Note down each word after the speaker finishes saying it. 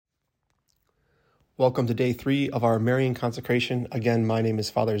Welcome to day 3 of our Marian consecration. Again, my name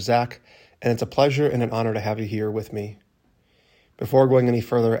is Father Zach, and it's a pleasure and an honor to have you here with me. Before going any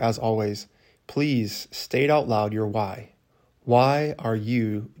further, as always, please state out loud your why. Why are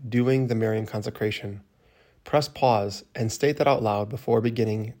you doing the Marian consecration? Press pause and state that out loud before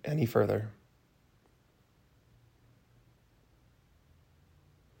beginning any further.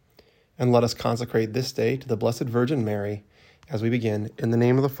 And let us consecrate this day to the Blessed Virgin Mary as we begin, in the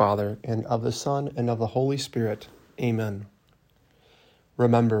name of the Father, and of the Son, and of the Holy Spirit. Amen.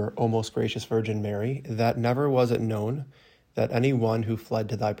 Remember, O most gracious Virgin Mary, that never was it known that any one who fled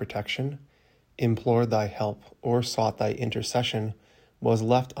to thy protection, implored thy help, or sought thy intercession, was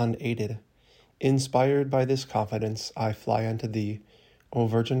left unaided. Inspired by this confidence, I fly unto thee, O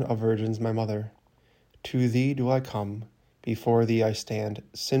Virgin of Virgins, my Mother. To thee do I come, before thee I stand,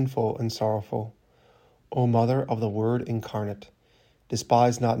 sinful and sorrowful. O Mother of the Word incarnate,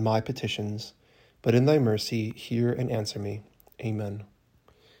 despise not my petitions, but in thy mercy hear and answer me. Amen.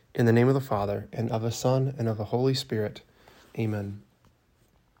 In the name of the Father, and of the Son, and of the Holy Spirit. Amen.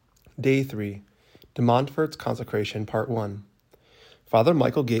 Day 3, De Montfort's Consecration, Part 1. Father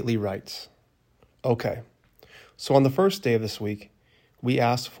Michael Gately writes, Okay, so on the first day of this week, we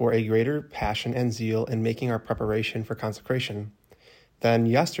asked for a greater passion and zeal in making our preparation for consecration. Then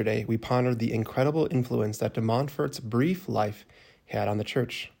yesterday, we pondered the incredible influence that de Montfort's brief life had on the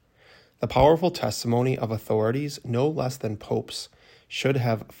Church. The powerful testimony of authorities, no less than popes, should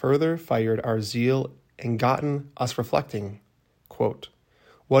have further fired our zeal and gotten us reflecting, quote,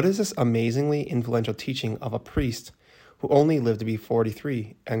 what is this amazingly influential teaching of a priest who only lived to be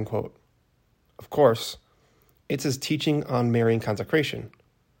 43, end quote. Of course, it's his teaching on Marian consecration.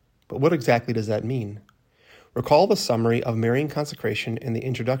 But what exactly does that mean? Recall the summary of Marian consecration in the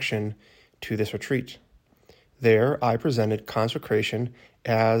introduction to this retreat. There, I presented consecration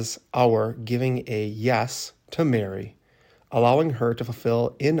as our giving a yes to Mary, allowing her to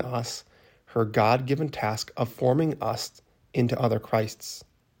fulfill in us her God-given task of forming us into other Christs.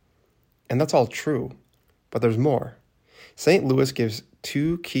 And that's all true, but there's more. St. Louis gives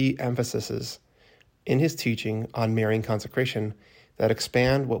two key emphases in his teaching on Marian consecration that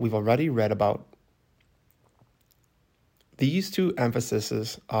expand what we've already read about. These two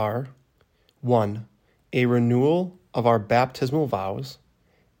emphases are, 1, a renewal of our baptismal vows,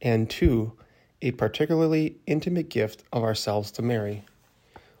 and 2, a particularly intimate gift of ourselves to Mary.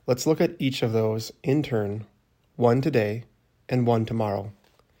 Let's look at each of those in turn, one today and one tomorrow.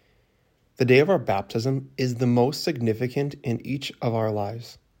 The day of our baptism is the most significant in each of our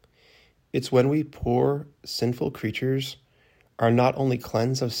lives. It's when we poor, sinful creatures are not only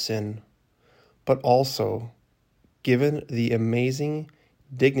cleansed of sin, but also given the amazing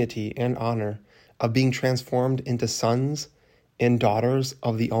dignity and honor of being transformed into sons and daughters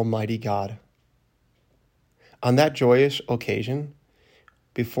of the Almighty God. On that joyous occasion,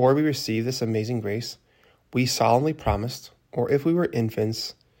 before we receive this amazing grace, we solemnly promised, or if we were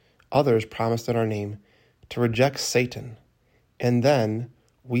infants, others promised in our name, to reject Satan, and then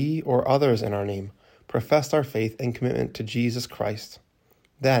we or others in our name professed our faith and commitment to Jesus Christ.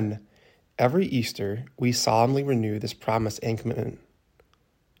 Then, every Easter, we solemnly renew this promise and commitment.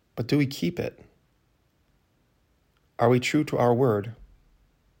 But do we keep it? Are we true to our word?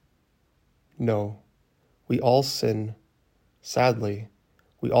 No. We all sin. Sadly,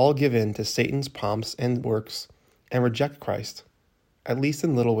 we all give in to Satan's pomps and works and reject Christ, at least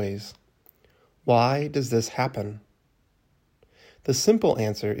in little ways. Why does this happen? The simple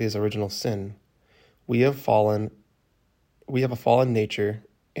answer is original sin. We have a fallen nature,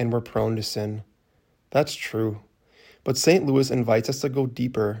 and we're prone to sin. That's true. But St. Louis invites us to go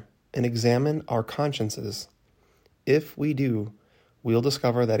deeper and examine our consciences. If we do, we'll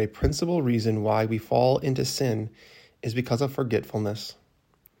discover that a principal reason why we fall into sin is because of forgetfulness.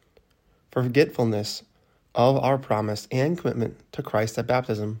 Forgetfulness of our promise and commitment to Christ at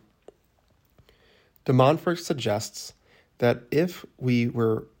baptism. De Montfort suggests that if we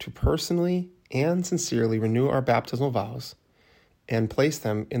were to personally and sincerely renew our baptismal vows, and place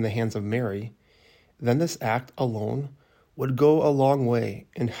them in the hands of Mary, then this act alone would go a long way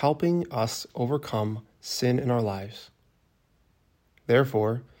in helping us overcome sin in our lives.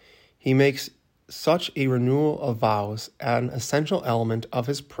 Therefore, he makes such a renewal of vows an essential element of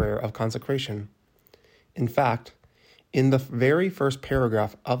his prayer of consecration. In fact, in the very first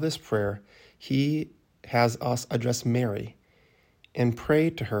paragraph of this prayer, he has us address Mary and pray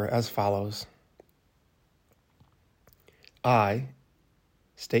to her as follows. I,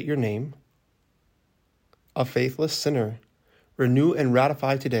 state your name, a faithless sinner, renew and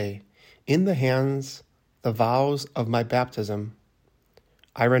ratify today in the hands the vows of my baptism.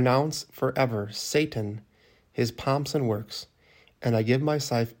 I renounce forever Satan, his pomps and works, and I give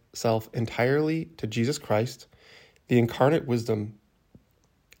myself entirely to Jesus Christ, the incarnate wisdom,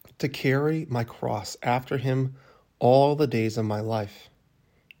 to carry my cross after him all the days of my life,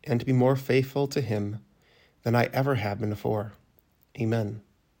 and to be more faithful to him than I ever have been before. Amen.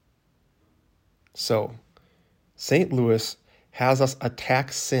 So, St. Louis has us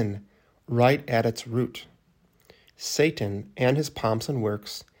attack sin right at its root. Satan and his pomps and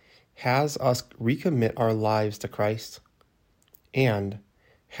works has us recommit our lives to Christ and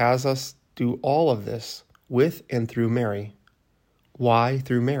has us do all of this with and through Mary. Why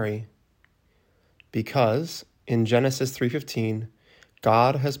through Mary? Because in Genesis 3:15,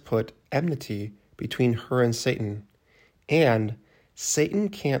 God has put enmity between her and Satan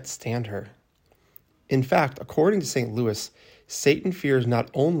can't stand her. In fact, according to St. Louis, Satan fears not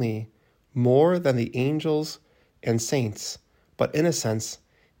only more than the angels and saints, but in a sense,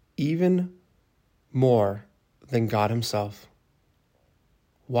 even more than God himself.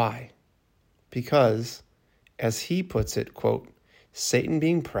 Why? Because, as he puts it, quote, Satan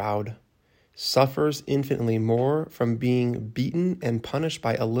being proud suffers infinitely more from being beaten and punished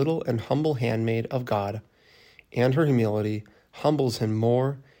by a little and humble handmaid of God, and her humility humbles him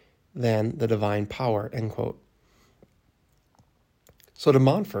more than the divine power, end quote. So de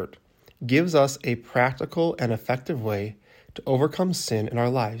Montfort gives us a practical and effective way to overcome sin in our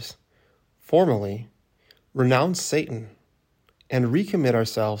lives. Formally, renounce Satan and recommit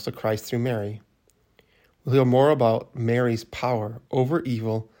ourselves to Christ through Mary. We'll hear more about Mary's power over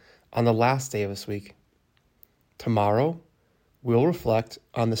evil on the last day of this week. Tomorrow, we'll reflect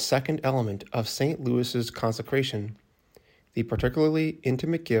on the second element of St. Louis's consecration, the particularly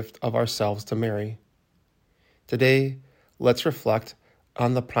intimate gift of ourselves to Mary. Today, let's reflect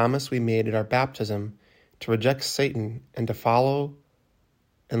on the promise we made at our baptism to reject Satan and to follow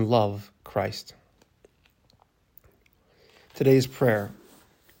and love Christ. Today's prayer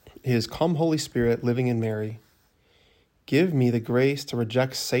is, Come, Holy Spirit, living in Mary, give me the grace to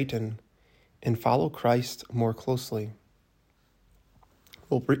reject Satan and follow Christ more closely.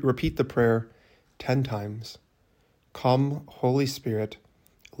 We'll repeat the prayer 10 times. Come, Holy Spirit,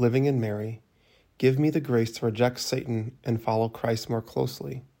 living in Mary, give me the grace to reject Satan and follow Christ more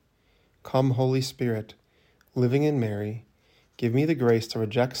closely. Come, Holy Spirit, living in Mary, give me the grace to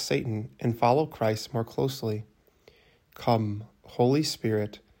reject Satan and follow Christ more closely. Come, Holy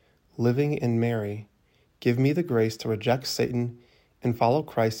Spirit, living in Mary, give me the grace to reject Satan and follow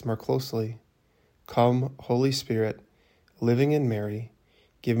Christ more closely. Come, Holy Spirit, living in Mary,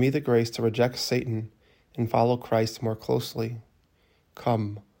 give me the grace to reject Satan and follow Christ more closely.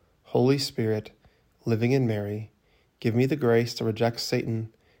 Come, Holy Spirit, living in Mary, give me the grace to reject Satan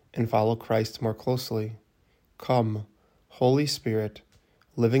and follow Christ more closely. Come, Holy Spirit,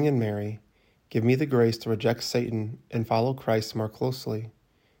 living in Mary, give me the grace to reject Satan and follow Christ more closely.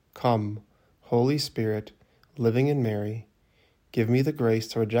 Come, Holy Spirit, living in Mary, give me the grace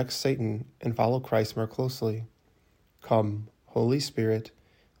to reject Satan and follow Christ more closely. Come, Holy Spirit,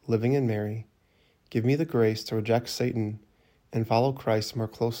 living in Mary, give me the grace to reject Satan and follow Christ more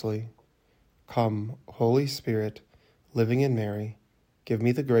closely. Come, Holy Spirit, living in Mary, give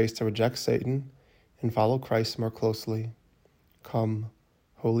me the grace to reject Satan and follow Christ more closely. Come,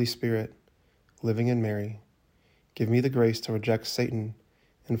 Holy Spirit, living in Mary, give me the grace to reject Satan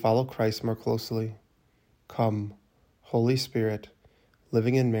and follow Christ more closely. Come, Holy Spirit,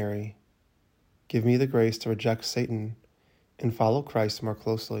 living in Mary, give me the grace to reject Satan and follow Christ more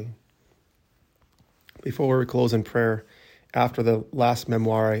closely. Before we close in prayer, after the last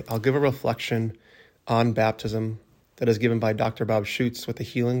memoir, I'll give a reflection on baptism that is given by Dr. Bob Schutz with the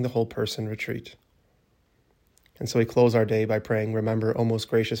Healing the Whole Person retreat. And so we close our day by praying, Remember, O most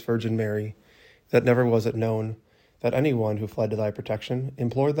gracious Virgin Mary, that never was it known that anyone who fled to thy protection,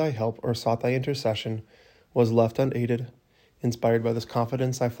 implored thy help, or sought thy intercession was left unaided. Inspired by this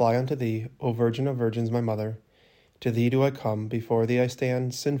confidence, I fly unto thee, O Virgin of Virgins, my mother. To thee do I come, before thee I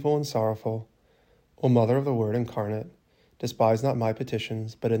stand, sinful and sorrowful. O Mother of the Word incarnate, despise not my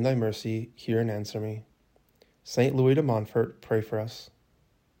petitions, but in thy mercy hear and answer me. Saint Louis de Montfort, pray for us.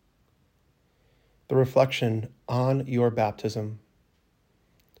 The reflection on your baptism.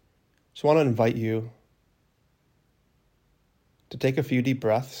 Just want to invite you to take a few deep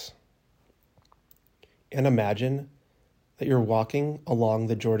breaths and imagine that you're walking along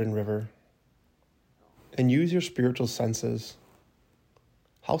the Jordan River, and use your spiritual senses.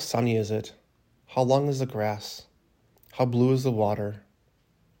 How sunny is it? How long is the grass? How blue is the water?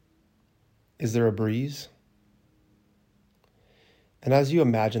 Is there a breeze? And as you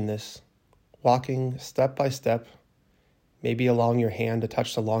imagine this, walking step by step, maybe allowing your hand to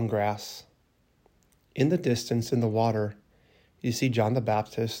touch the long grass. In the distance, in the water, you see John the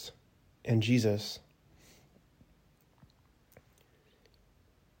Baptist and Jesus.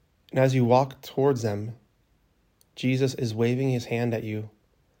 And as you walk towards them, Jesus is waving his hand at you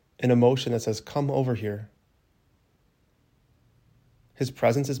in a motion that says, "Come over here." His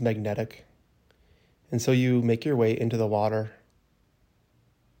presence is magnetic. And so you make your way into the water.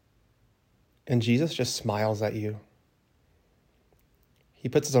 And Jesus just smiles at you. He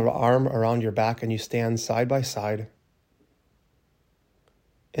puts his arm around your back and you stand side by side.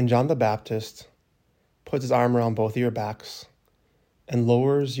 And John the Baptist puts his arm around both of your backs and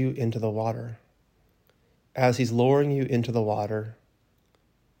lowers you into the water. As he's lowering you into the water,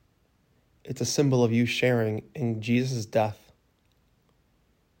 it's a symbol of you sharing in Jesus' death.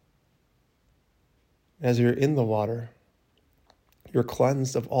 As you're in the water, you're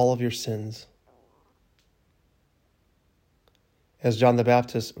cleansed of all of your sins. As John the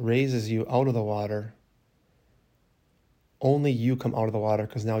Baptist raises you out of the water, only you come out of the water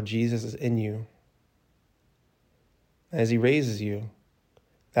because now Jesus is in you. As he raises you,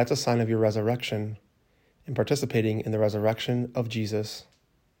 that's a sign of your resurrection and participating in the resurrection of Jesus.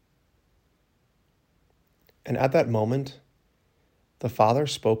 And at that moment, the Father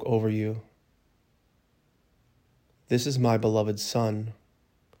spoke over you. "This is my beloved Son,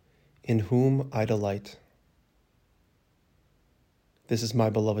 in whom I delight. This is my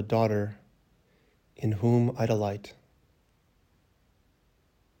beloved daughter, in whom I delight."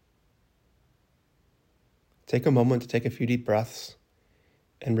 Take a moment to take a few deep breaths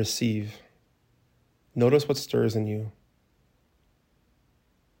and receive. Notice what stirs in you.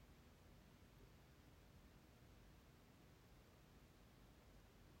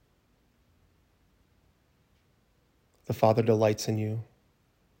 The Father delights in you.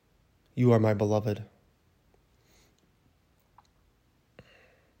 You are my beloved.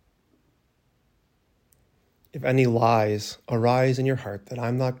 If any lies arise in your heart that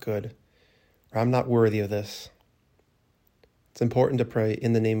I'm not good or I'm not worthy of this, it's important to pray,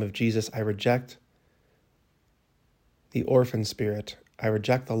 "In the name of Jesus, I reject the orphan spirit. I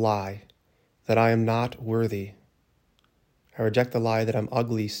reject the lie that I am not worthy. I reject the lie that I'm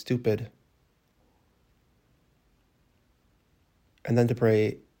ugly, stupid." And then to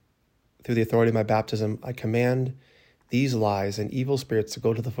pray, "Through the authority of my baptism, I command these lies and evil spirits to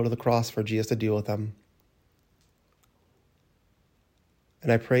go to the foot of the cross for Jesus to deal with them.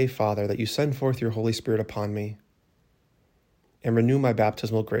 And I pray, Father, that you send forth your Holy Spirit upon me and renew my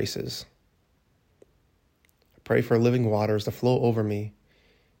baptismal graces. I pray for living waters to flow over me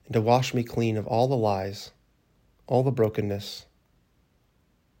and to wash me clean of all the lies, all the brokenness,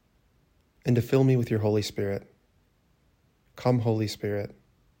 and to fill me with your Holy Spirit. Come, Holy Spirit."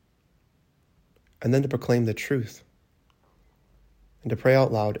 And then to proclaim the truth and to pray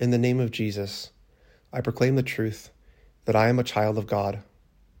out loud, "In the name of Jesus, I proclaim the truth that I am a child of God.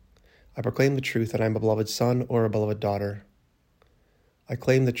 I proclaim the truth that I am a beloved son or a beloved daughter. I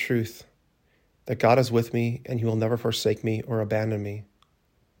claim the truth that God is with me and he will never forsake me or abandon me.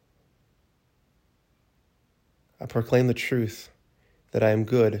 I proclaim the truth that I am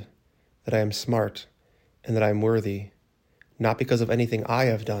good, that I am smart, and that I am worthy, not because of anything I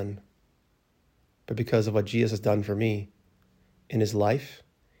have done, but because of what Jesus has done for me in his life,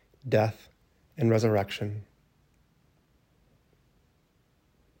 death, and resurrection."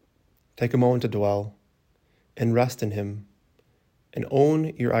 Take a moment to dwell and rest in him and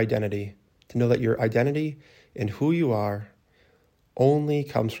own your identity, to know that your identity and who you are only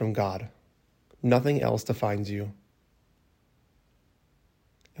comes from God. Nothing else defines you.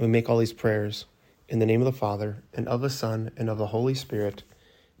 And we make all these prayers in the name of the Father, and of the Son, and of the Holy Spirit.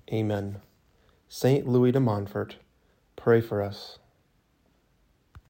 Amen. Saint Louis de Montfort, pray for us.